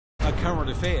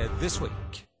current affair this week.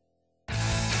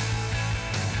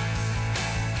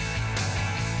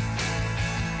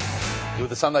 With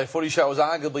the Sunday Footy Show, was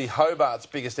arguably Hobart's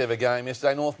biggest ever game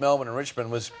yesterday. North Melbourne and Richmond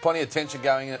was plenty of tension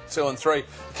going at 2 and 3. The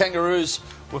Kangaroos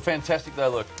were fantastic, they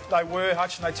looked. They were,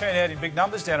 Hutch, and they turned out in big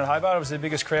numbers down at Hobart. It was their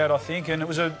biggest crowd, I think, and it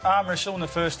was an arm wrestle in the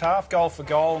first half, goal for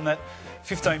goal, and that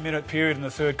 15-minute period in the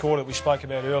third quarter that we spoke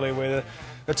about earlier where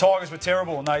the Tigers were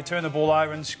terrible and they turned the ball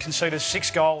over and conceded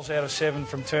 6 goals out of 7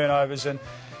 from turnovers, and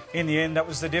in the end, that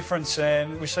was the difference,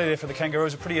 and we see there for the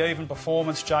Kangaroos a pretty even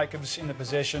performance. Jacobs in the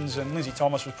possessions, and Lindsay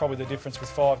Thomas was probably the difference with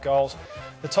 5 goals.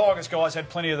 The Tigers guys had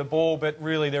plenty of the ball, but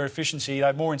really their efficiency, they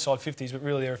had more inside 50s, but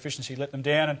really their efficiency let them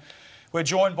down. And we're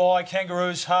joined by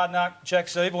Kangaroos hard nut Jack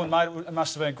Ziebell, and mate, it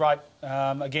must have been great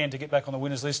again to get back on the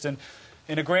winners list and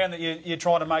in a ground that you're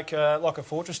trying to make like a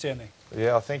fortress down there.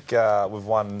 Yeah, I think we've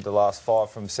won the last 5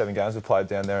 from 7 games we've played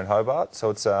down there in Hobart,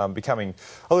 so it's becoming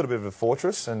a little bit of a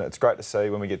fortress, and it's great to see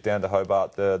when we get down to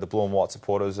Hobart the blue and white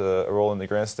supporters are all in the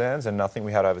grandstands, and I think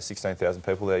we had over 16,000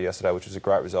 people there yesterday, which was a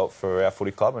great result for our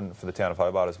footy club and for the town of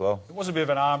Hobart as well. It was a bit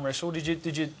of an arm wrestle.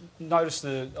 Did you notice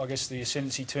the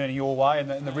ascendancy turning your way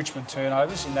and the Richmond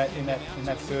turnovers in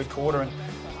that third quarter?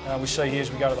 And we see here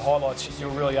as we go to the highlights, you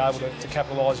were really able to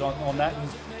capitalise on that. And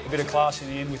a bit of class in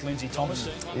the end with Lindsay Thomas.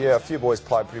 Yeah, a few boys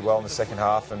played pretty well in the second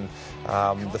half, and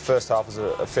the first half was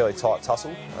a fairly tight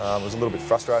tussle. It was a little bit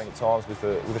frustrating at times with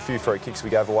a few free kicks we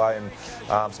gave away and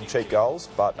some cheap goals,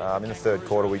 but in the third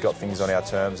quarter we got things on our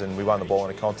terms and we won the ball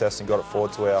in a contest and got it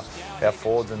forward to our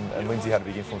forwards, and Lindsay had a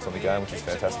big influence on the game, which was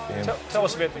fantastic for him. Tell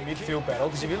us about the midfield battle,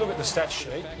 because if you look at the stats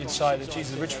sheet, you'd say that,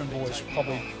 geez, the Richmond boys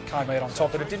probably came out on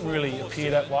top, but it didn't really appear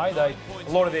that way.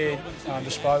 A lot of their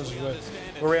disposals were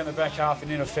around the back half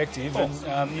and ineffective,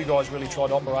 and you guys really tried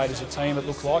to operate as a team, it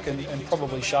looked like, and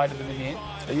probably shaded them in the end.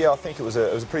 Yeah, I think it was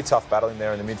a pretty tough battle in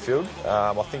there in the midfield.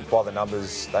 I think by the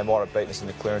numbers they might have beaten us in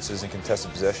the clearances and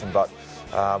contested possession, but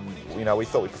we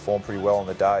thought we performed pretty well on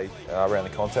the day around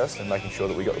the contest and making sure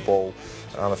that we got the ball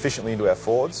efficiently into our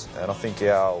forwards, and I think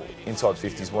our inside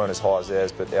 50s weren't as high as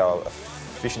theirs, but our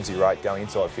efficiency rate going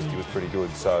inside 50 was pretty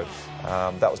good, so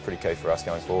that was pretty key for us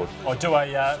going forward. I do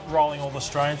a rolling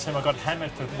All-Australian team. I got hammered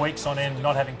for weeks on end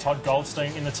not having Todd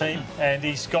Goldstein in the team, and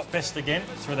he's got best again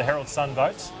through the Herald Sun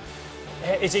votes.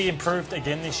 Is he improved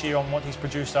again this year on what he's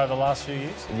produced over the last few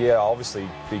years? Yeah, obviously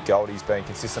Big Goldie's been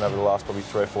consistent over the last probably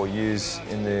 3 or 4 years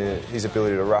in his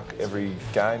ability to ruck every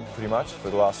game pretty much for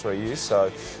the last 3 years,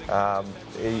 so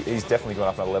he's definitely gone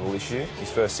up another level this year. His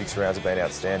first 6 rounds have been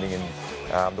outstanding,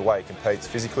 and the way he competes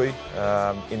physically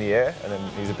in the air, and then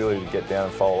his ability to get down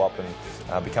and follow up and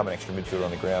become an extra midfielder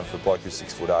on the ground for a bloke who's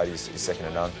 6'8" is second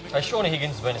to none. Shawnee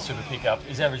Higgins has been a super pickup.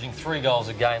 He's averaging 3 goals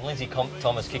a game. Lindsay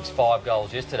Thomas kicks 5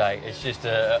 goals yesterday. It's just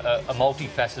a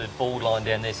multifaceted forward line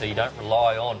down there, so you don't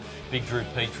rely on big Drew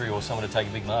Petrie or someone to take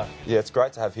a big mark. Yeah, it's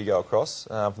great to have Higo across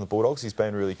from the Bulldogs. He's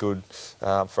been really good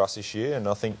for us this year, and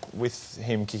I think with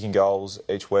him kicking goals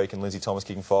each week and Lindsay Thomas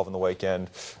kicking 5 on the weekend,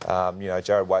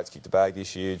 Jared Waite's kicked the bag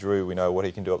this year. Drew, we know what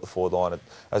he can do up the forward line.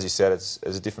 As you said, there's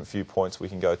a different few points we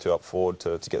can go to up forward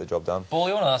to get the job done.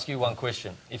 Paulie, I want to ask you one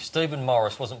question. If Stephen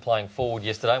Morris wasn't playing forward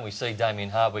yesterday and we see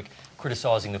Damien Hardwick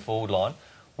criticising the forward line,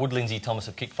 would Lindsay Thomas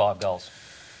have kicked 5 goals?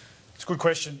 It's a good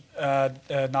question,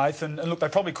 Nathan. And look, they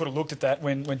probably could have looked at that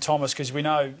when Thomas, because we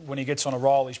know when he gets on a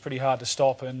roll, he's pretty hard to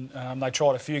stop, and they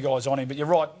tried a few guys on him. But you're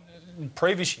right, in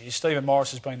previous years, Stephen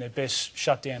Morris has been their best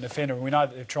shutdown defender, and we know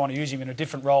that they're trying to use him in a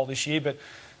different role this year, but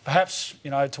perhaps,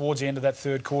 towards the end of that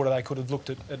third quarter, they could have looked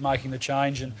at making the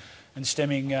change and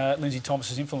stemming Lindsay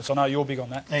Thomas's influence. I know you're big on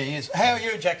that. Yeah, he is. How are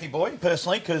you, Jackie boy,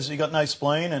 personally? Because you've got no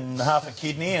spleen and half a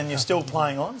kidney and you're still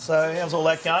playing on. So how's all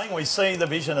that going? We see the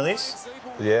vision of this.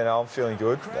 Yeah, no, I'm feeling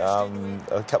good.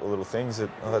 A couple of little things that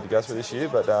I've had to go through this year,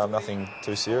 but nothing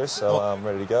too serious, so I'm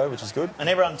ready to go, which is good. And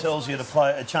everyone tells you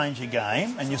to change your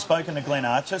game, and you've spoken to Glenn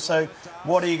Archer, so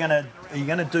what are you going to... Are you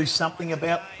going to do something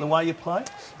about the way you play?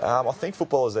 I think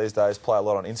footballers these days play a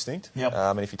lot on instinct. Yep.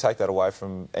 And if you take that away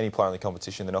from any player in the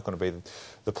competition, they're not going to be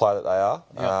the player that they are.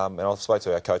 Yep. And I've spoke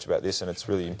to our coach about this, and it's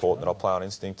really important that I play on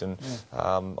instinct. And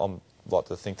I'm like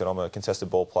to think that I'm a contested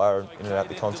ball player in and out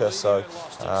the contest, so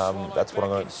that's what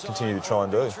I'm going to continue to try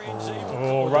and do.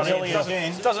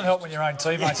 It doesn't help when your own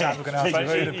teammates aren't looking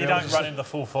after you. You don't run into the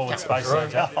full forward space.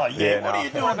 Oh, yeah, what are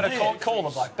you doing? I'm going to call the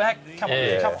bloke back. Come on,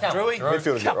 Drewy.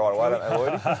 Midfielders get right away, don't they,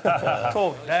 Lloyd?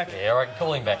 Call him back. Yeah, I can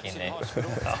call him back in there.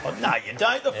 No, you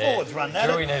don't. The forwards run that.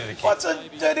 Drewy needed a kick. What's a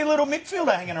dirty little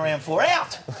midfielder hanging around for?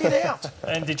 Out! Get out!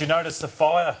 And did you notice the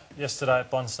fire yesterday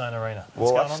at Blundstone Arena?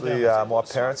 Well, actually, my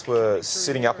parents were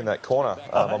sitting up in that corner.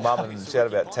 My mum and she had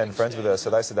about 10 friends with her, so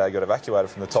they said they got evacuated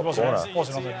from the top corner.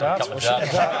 Wasn't on the darts, was she?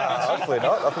 Hopefully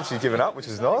not. I think she's given up, which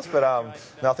is nice. But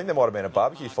no, I think there might have been a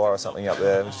barbecue fire or something up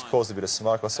there, which caused a bit of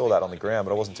smoke. I saw that on the ground,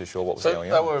 but I wasn't too sure what was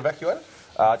going on. So they were evacuated?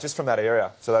 Just from that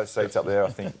area. So those seats up there, I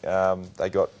think they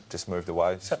got just moved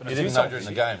away. You didn't know during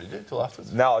the game, did you, till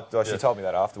afterwards? No, she told me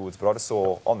that afterwards, but I just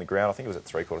saw on the ground, I think it was at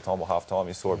three-quarter time or half-time,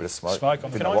 you saw a bit of smoke. Smoke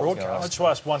on the broadcast. I'd just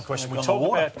ask one question. We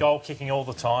talk about goal kicking all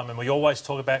the time, and we always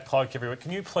talk about Cloak everywhere.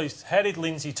 Can you please, how did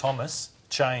Lindsay Thomas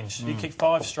change? He kicked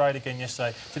 5 straight again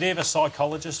yesterday. Did he have a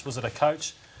psychologist? Was it a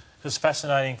coach? It was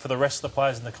fascinating for the rest of the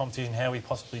players in the competition how he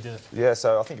possibly did it. Yeah,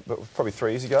 so I think probably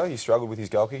 3 years ago he struggled with his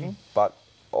goal kicking, but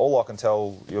all I can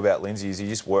tell you about Lindsay is he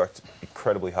just worked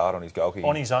incredibly hard on his goal kicking.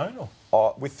 On his own?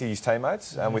 Or? With his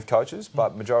teammates and with coaches,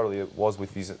 but majority it was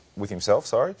with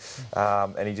himself,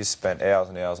 and he just spent hours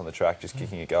and hours on the track just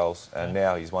kicking at goals, and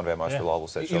now he's one of our most reliable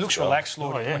set shots. He looks relaxed,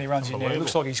 Lord, when he runs in there. He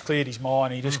looks like he's cleared his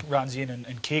mind. He just runs in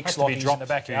and kicks like he's in the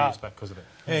backyard. Because of it.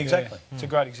 Yeah, exactly. It's a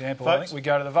great example. I think we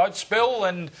go to the votes, Bill,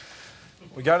 and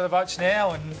we go to the votes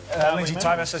now. And Lindsay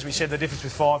Thomas, as we said, the difference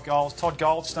with 5 goals. Todd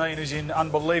Goldstein, who's in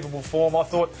unbelievable form. I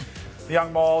thought the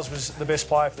young Miles was the best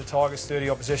player for the Tigers, 30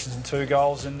 odd possessions and 2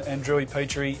 goals, and Drewy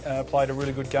Petrie played a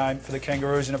really good game for the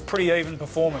Kangaroos in a pretty even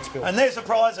performance, Bill. And there's the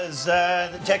prizes.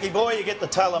 Jackie boy, you get the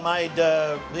tailor-made,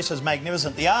 this is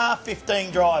magnificent, the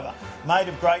R15 driver, made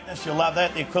of greatness. You'll love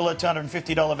that. The Aquila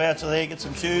 $250 voucher there, get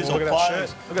some shoes or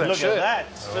clothes. Look at that shirt.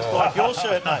 It's just like your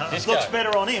shirt, mate. This looks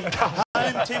better on him.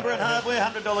 Home, timber and hardware,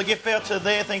 $100 gift voucher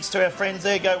there, thanks to our friends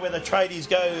there. Go where the tradies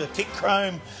go, the Kick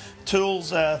Chrome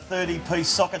Tools, 30-piece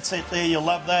socket set there, you'll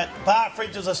love that. Bar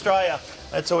Fridges Australia,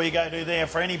 that's all you go to there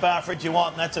for any bar fridge you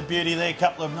want, and that's a beauty there. A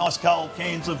couple of nice cold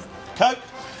cans of Coke.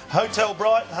 Hotel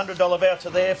Brighton, $100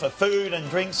 voucher there for food and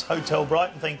drinks. Hotel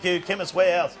Brighton, thank you. Chemist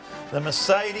Warehouse, the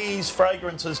Mercedes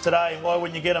fragrances today, and why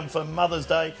wouldn't you get them for Mother's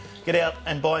Day? Get out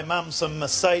and buy Mum some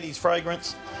Mercedes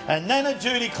fragrance. And Nana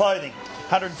Judy Clothing,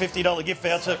 $150 gift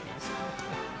voucher.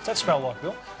 What's that smell like,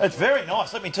 Bill? It's very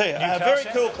nice, let me tell you. A very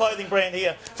cool clothing brand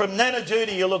here. From Nana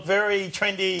Judy, you look very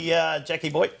trendy,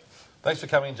 Jackie boy. Thanks for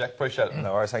coming in, Jack. Appreciate it.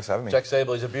 No worries, thanks for having me. Jack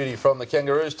Ziebell is a beauty from the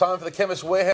Kangaroos. Time for the Chemist Warehouse.